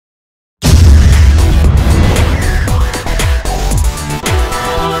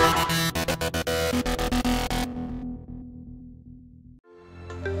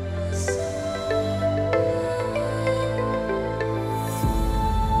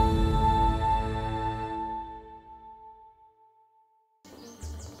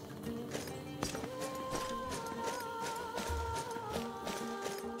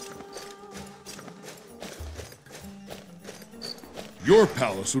Your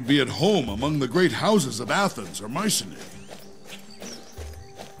palace would be at home among the great houses of Athens or Mycenae.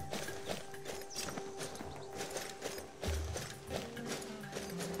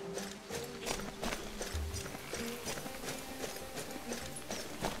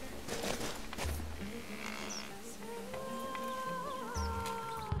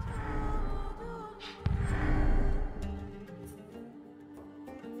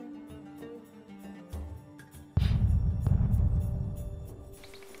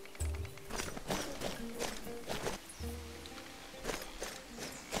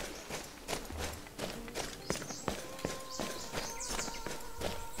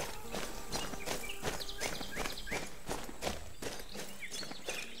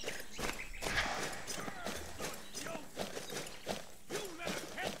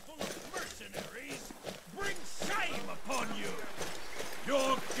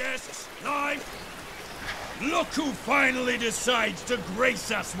 Look who finally decides to grace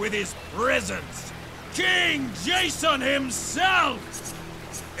us with his presence! King Jason himself!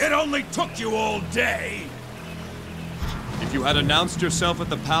 It only took you all day! If you had announced yourself at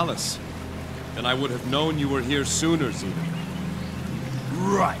the palace, then I would have known you were here sooner, Zeno.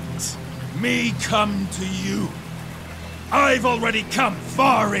 Right. Me come to you. I've already come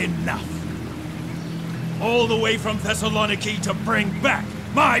far enough. All the way from Thessaloniki to bring back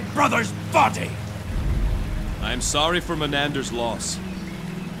my brother's body! I am sorry for Menander's loss.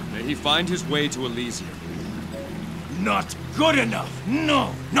 May he find his way to Elysium. Not good enough!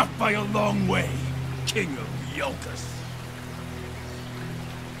 No, not by a long way, King of Iolcus.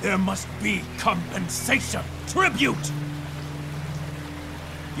 There must be compensation, tribute!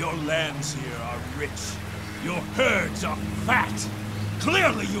 Your lands here are rich. Your herds are fat.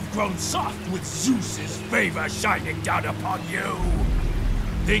 Clearly you've grown soft with Zeus's favor shining down upon you.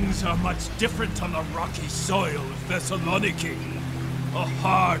 Things are much different on the rocky soil of Thessaloniki. A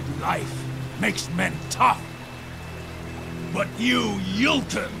hard life makes men tough. But you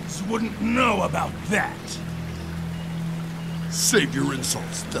Iolcans wouldn't know about that. Save your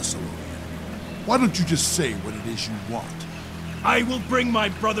insults, Thessalonian. Why don't you just say what it is you want? I will bring my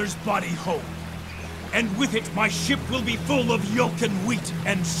brother's body home. And with it, my ship will be full of Iolcan wheat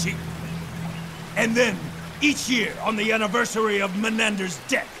and sheep. And then, each year, on the anniversary of Menander's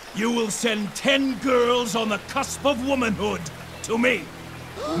death, you will send 10 girls on the cusp of womanhood to me.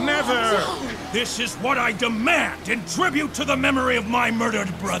 Never! This is what I demand in tribute to the memory of my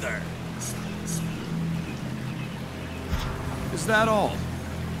murdered brother. Is that all?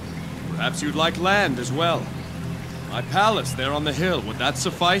 Perhaps you'd like land as well. My palace there on the hill, would that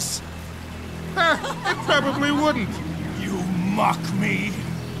suffice? It probably wouldn't. You mock me?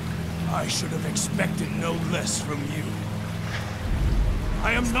 I should have expected no less from you.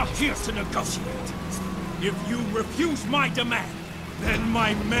 I am not here to negotiate. If you refuse my demand, then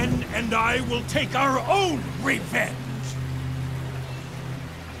my men and I will take our own revenge.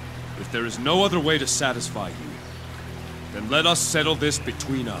 If there is no other way to satisfy you, then let us settle this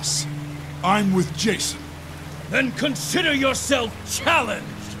between us. I'm with Jason. Then consider yourself challenged,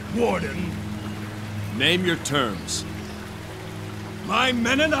 Warden. Name your terms. My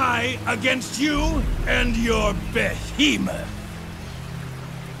men and I against you and your behemoth.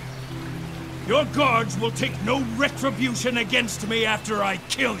 Your guards will take no retribution against me after I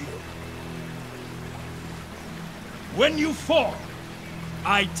kill you. When you fall,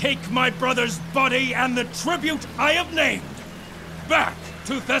 I take my brother's body and the tribute I have named back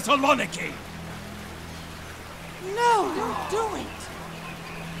to Thessaloniki. No, don't do it!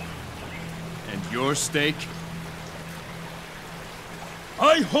 And your stake?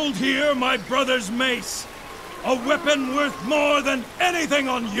 I hold here my brother's mace, a weapon worth more than anything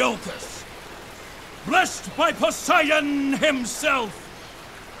on Iolcus. Blessed by Poseidon himself.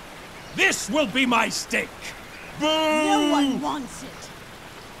 This will be my stake. No one wants it.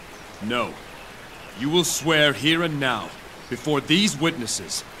 No. You will swear here and now, before these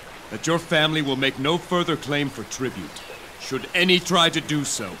witnesses, that your family will make no further claim for tribute. Should any try to do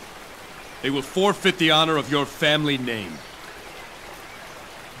so, they will forfeit the honor of your family name.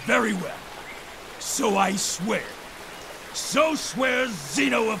 Very well. So I swear. So swears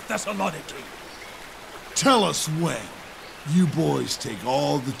Zeno of Thessaloniki. Tell us when. You boys take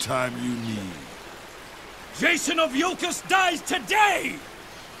all the time you need. Jason of Iolcus dies today!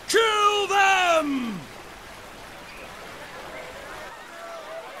 Kill them!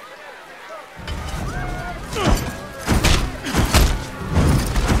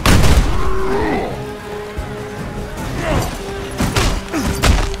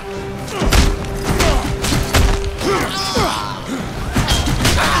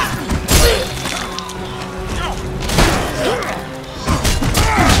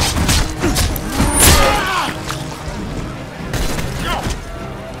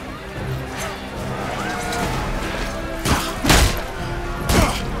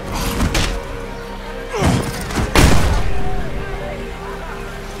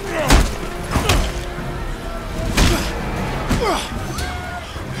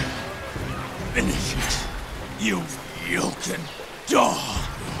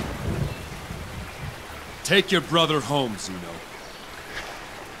 Take your brother home, Zeno.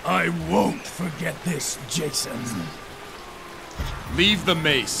 I won't forget this, Jason. Leave the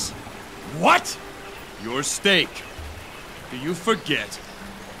mace. What? Your stake. Do you forget?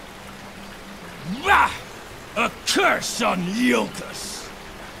 Bah! A curse on Iolcus!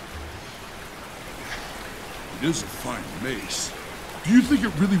 It is a fine mace. Do you think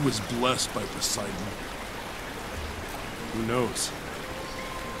it really was blessed by Poseidon? Who knows?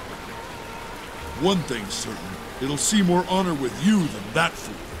 One thing's certain. It'll see more honor with you than that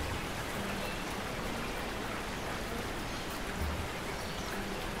fool.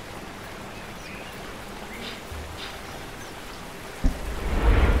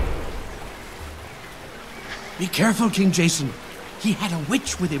 Be careful, King Jason. He had a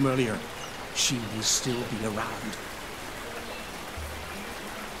witch with him earlier. She will still be around.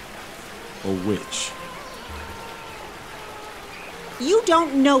 A witch. You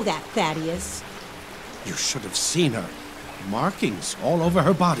don't know that, Thaddeus. You should have seen her. Markings all over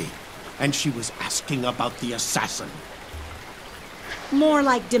her body. And she was asking about the assassin. More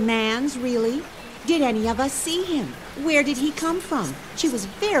like demands, really. Did any of us see him? Where did he come from? She was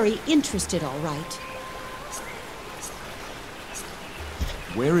very interested, all right.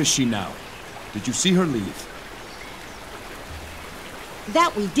 Where is she now? Did you see her leave?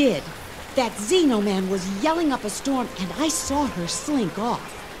 That we did. That Zeno man was yelling up a storm, and I saw her slink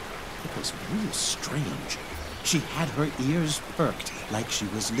off. It was real strange. She had her ears perked like she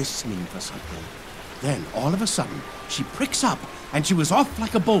was listening for something. Then, all of a sudden, she pricks up, and she was off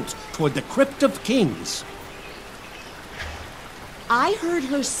like a bolt toward the Crypt of Kings. I heard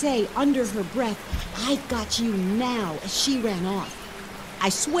her say under her breath, "I've got you now," as she ran off. I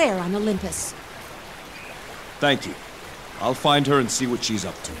swear on Olympus. Thank you. I'll find her and see what she's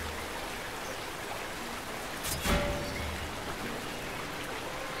up to.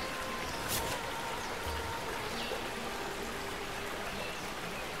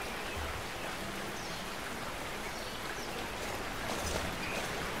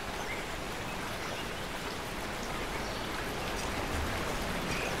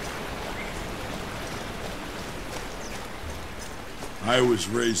 I was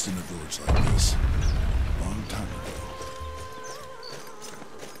raised in a village like this. Long time ago.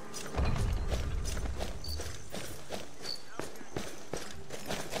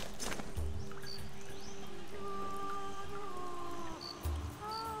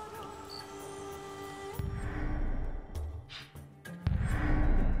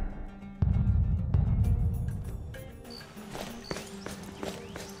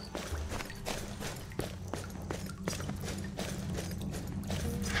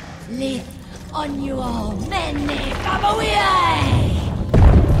 Lith on you all, mene kamoiai!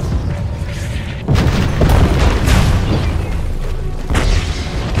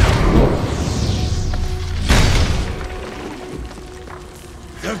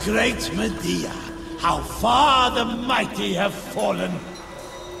 The great Medea, how far the mighty have fallen.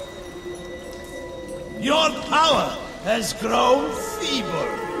 Your power has grown feeble.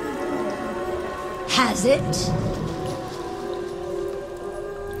 Has it?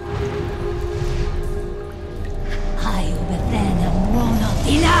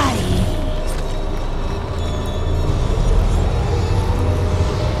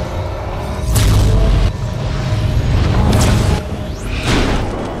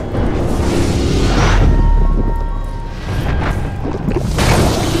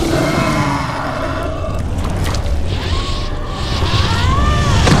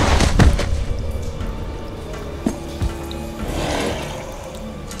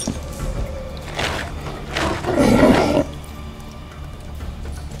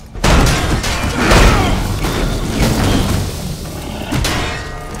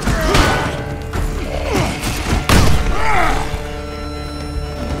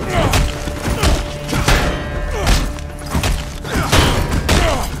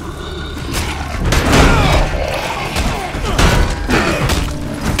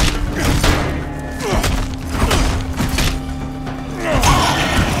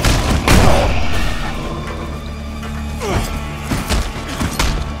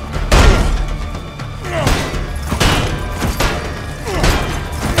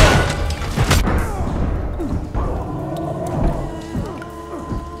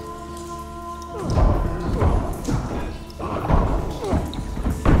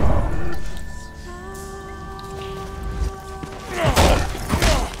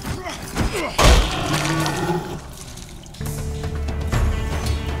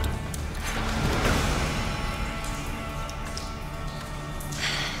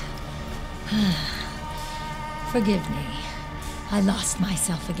 Forgive me. I lost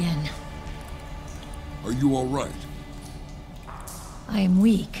myself again. Are you all right? I am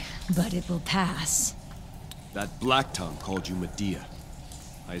weak, but it will pass. That Black Tongue called you Medea.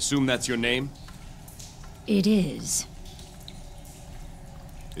 I assume that's your name? It is.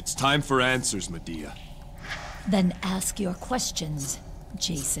 It's time for answers, Medea. Then ask your questions,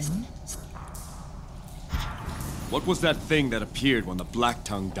 Jason. What was that thing that appeared when the Black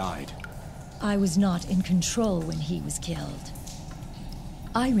Tongue died? I was not in control when he was killed.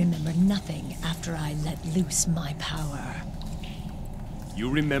 I remember nothing after I let loose my power. You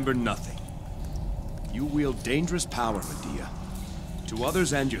remember nothing. You wield dangerous power, Medea. To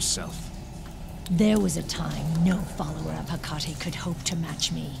others and yourself. There was a time no follower of Hecate could hope to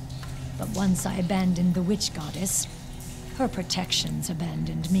match me. But once I abandoned the witch goddess, her protections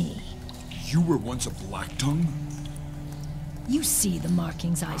abandoned me. You were once a Black Tongue? You see the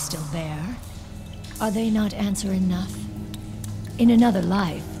markings I still bear. Are they not answer enough? In another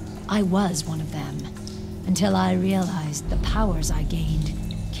life, I was one of them, until I realized the powers I gained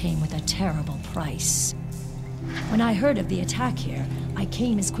came with a terrible price. When I heard of the attack here, I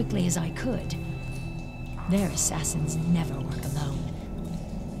came as quickly as I could. Their assassins never work alone.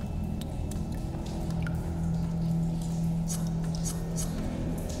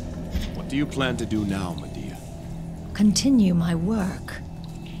 What do you plan to do now, Medea? Continue my work.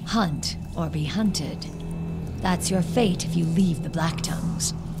 Hunt or be hunted. That's your fate if you leave the Black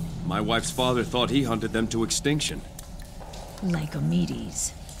Tongues. My wife's father thought he hunted them to extinction.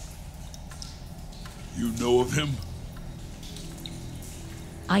 Lycomedes. You know of him?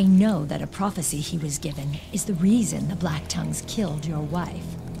 I know that a prophecy he was given is the reason the Black Tongues killed your wife.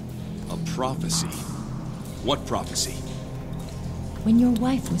 A prophecy? What prophecy? When your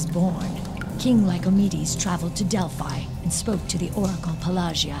wife was born, King Lycomedes traveled to Delphi and spoke to the Oracle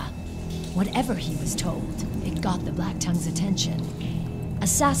Pelagia. Whatever he was told, it got the Black Tongue's attention.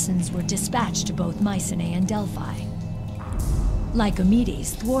 Assassins were dispatched to both Mycenae and Delphi.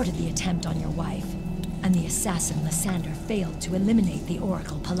 Lycomedes thwarted the attempt on your wife, and the assassin Lysander failed to eliminate the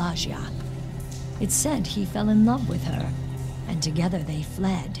Oracle Pelagia. It's said he fell in love with her, and together they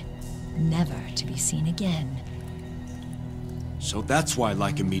fled, never to be seen again. So that's why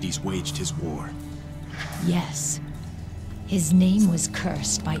Lycomedes waged his war. Yes. His name was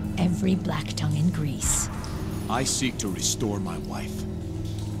cursed by every Black Tongue in Greece. I seek to restore my wife.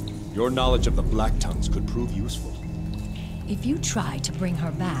 Your knowledge of the Black Tongues could prove useful. If you try to bring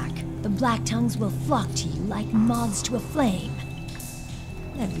her back, the Black Tongues will flock to you like moths to a flame.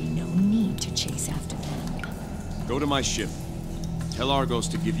 There'd be no need to chase after them. Go to my ship. Tell Argos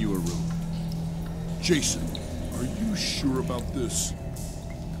to give you a room. Jason, are you sure about this?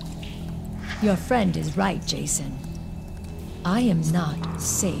 Your friend is right, Jason. I am not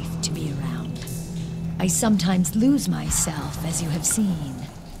safe to be around. I sometimes lose myself, as you have seen.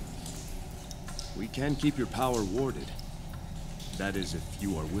 We can keep your power warded. That is, if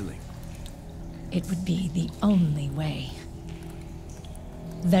you are willing. It would be the only way.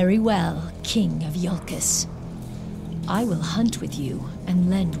 Very well, King of Iolcus. I will hunt with you and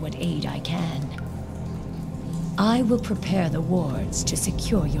lend what aid I can. I will prepare the wards to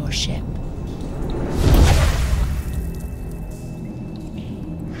secure your ship.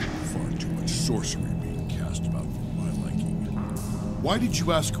 Far too much sorcery being cast about for my liking. Why did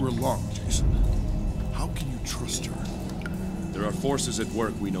you ask her along, Jason? How can you trust her? There are forces at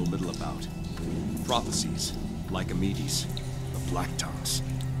work we know little about. Prophecies, Lycomedes, the Black Tongues.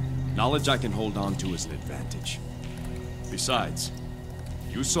 Knowledge I can hold on to as an advantage. Besides,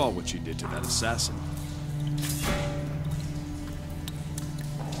 you saw what she did to that assassin.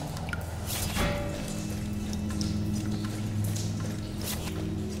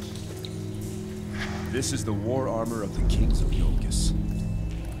 This is the war armor of the kings of Iolcus.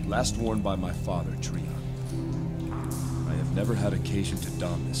 Last worn by my father, Trion. I have never had occasion to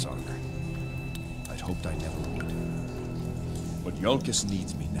don this armor. I'd hoped I never would. But Iolcus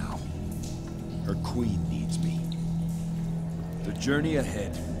needs me now. Her queen needs me. The journey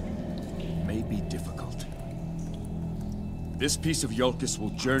ahead may be difficult. This piece of Iolcus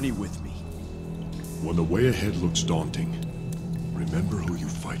will journey with me. When the way ahead looks daunting, remember who you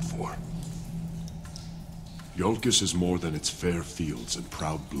fight for. Iolcus is more than its fair fields and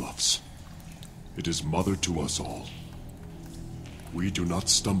proud bluffs. It is mother to us all. We do not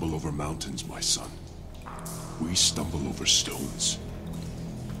stumble over mountains, my son. We stumble over stones.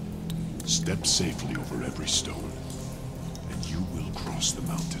 Step safely over every stone, and you will cross the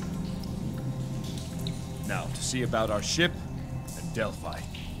mountain. Now, to see about our ship and Delphi.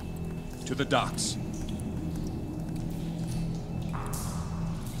 To the docks.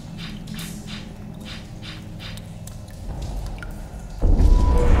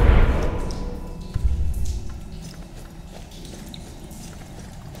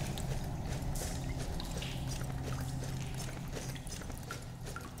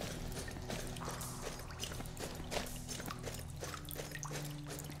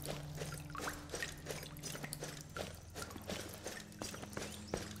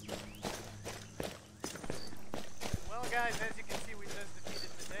 guys, as you can see, we just defeated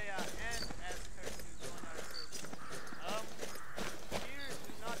Medea and asked her to join our service. Here,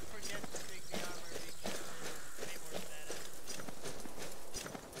 do not forget to take the armor because we're way more badass.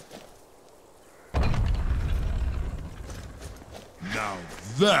 Now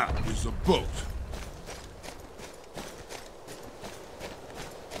that is a boat.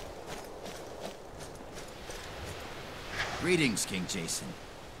 Greetings, King Jason.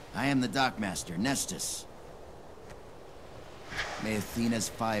 I am the Dockmaster, Nestus. May Athena's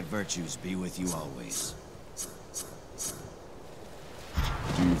 5 virtues be with you always.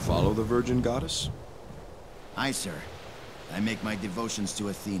 Do you follow the Virgin Goddess? Aye, sir. I make my devotions to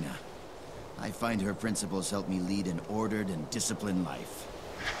Athena. I find her principles help me lead an ordered and disciplined life.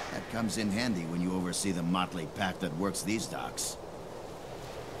 That comes in handy when you oversee the motley pack that works these docks.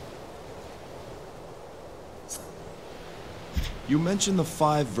 You mentioned the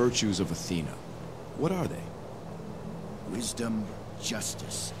 5 virtues of Athena. What are they? Wisdom,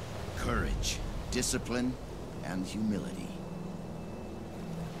 justice, courage, discipline, and humility.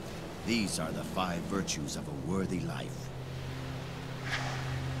 These are the 5 virtues of a worthy life.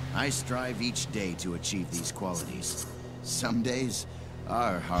 I strive each day to achieve these qualities. Some days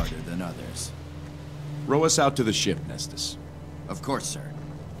are harder than others. Row us out to the ship, Nestus. Of course, sir.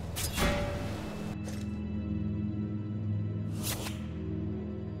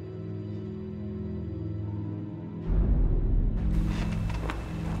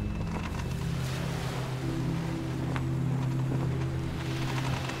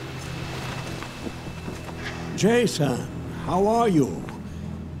 Jason, how are you?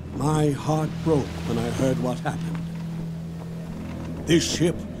 My heart broke when I heard what happened. This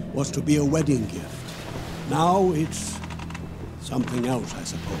ship was to be a wedding gift. Now it's something else, I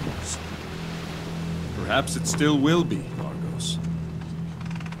suppose. Perhaps it still will be, Argos.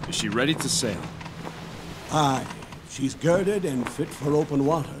 Is she ready to sail? Aye, she's girded and fit for open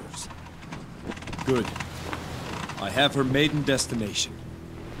waters. Good. I have her maiden destination.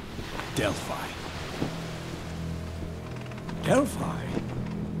 Delphi. Delphi?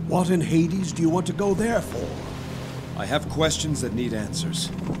 What in Hades do you want to go there for? I have questions that need answers.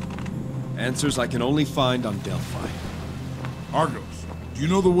 Answers I can only find on Delphi. Argos, do you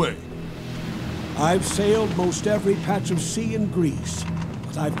know the way? I've sailed most every patch of sea in Greece,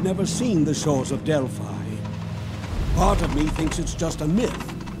 but I've never seen the shores of Delphi. Part of me thinks it's just a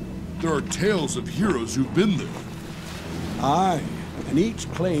myth. There are tales of heroes who've been there. Aye, and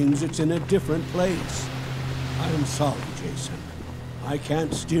each claims it's in a different place. I'm sorry, Jason. I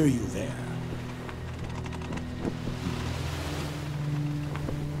can't steer you there.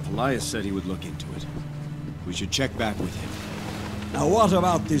 Elias said he would look into it. We should check back with him. Now what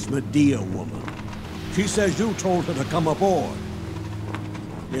about this Medea woman? She says you told her to come aboard.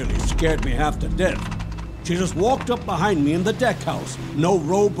 Nearly scared me half to death. She just walked up behind me in the deck house. No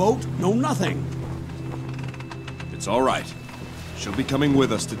rowboat, no nothing. It's all right. She'll be coming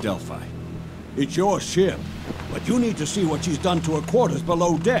with us to Delphi. It's your ship, but you need to see what she's done to her quarters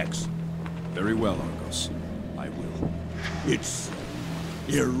below decks. Very well, Argos. I will. It's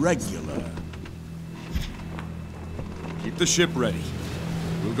irregular. Keep the ship ready.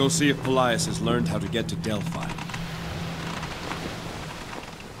 We'll go see if Pelias has learned how to get to Delphi.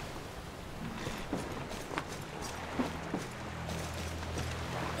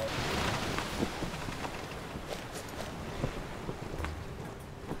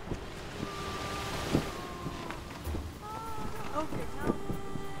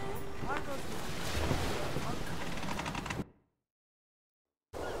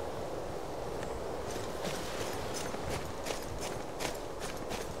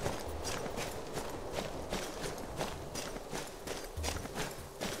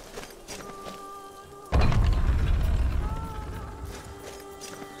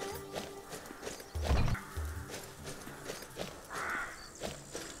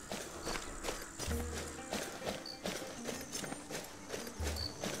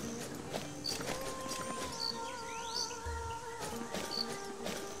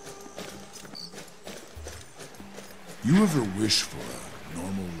 You ever wish for a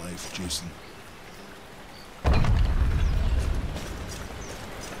normal life, Jason?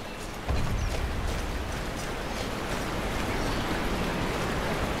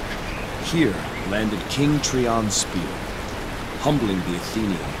 Here landed King Trion's spear, humbling the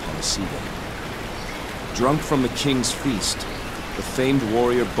Athenian Polysede. Drunk from the king's feast, the famed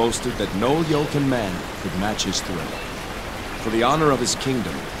warrior boasted that no Iolcan man could match his thrill. For the honor of his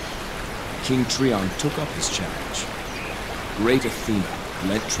kingdom, King Trion took up his challenge. Great Athena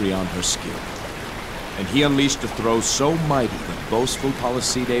lent Trion her skill, and he unleashed a throw so mighty that boastful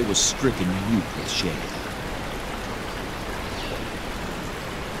Polysede was stricken mute with shame.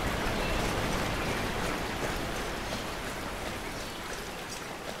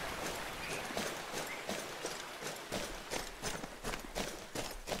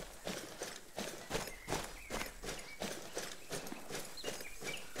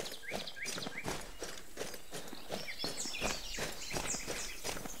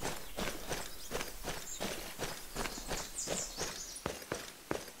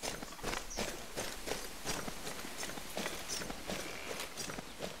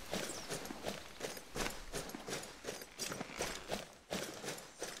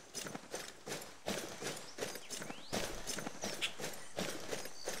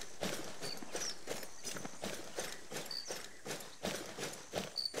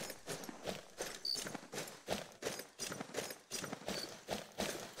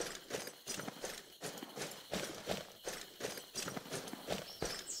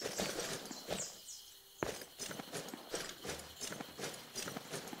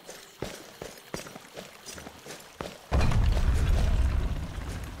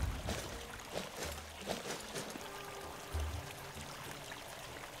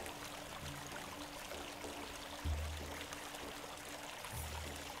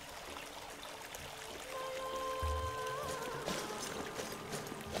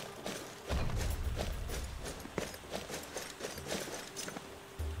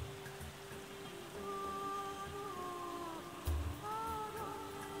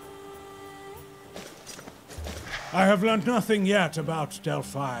 I have learned nothing yet about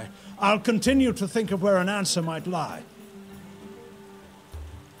Delphi. I'll continue to think of where an answer might lie.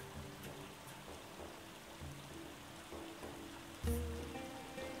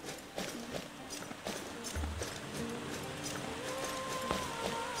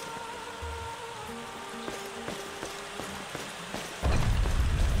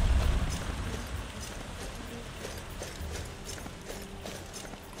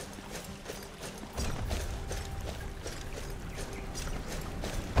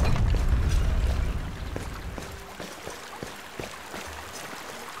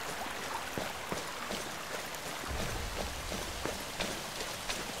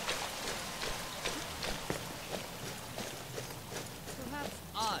 Perhaps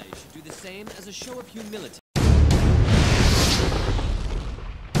I should do the same as a show of humility.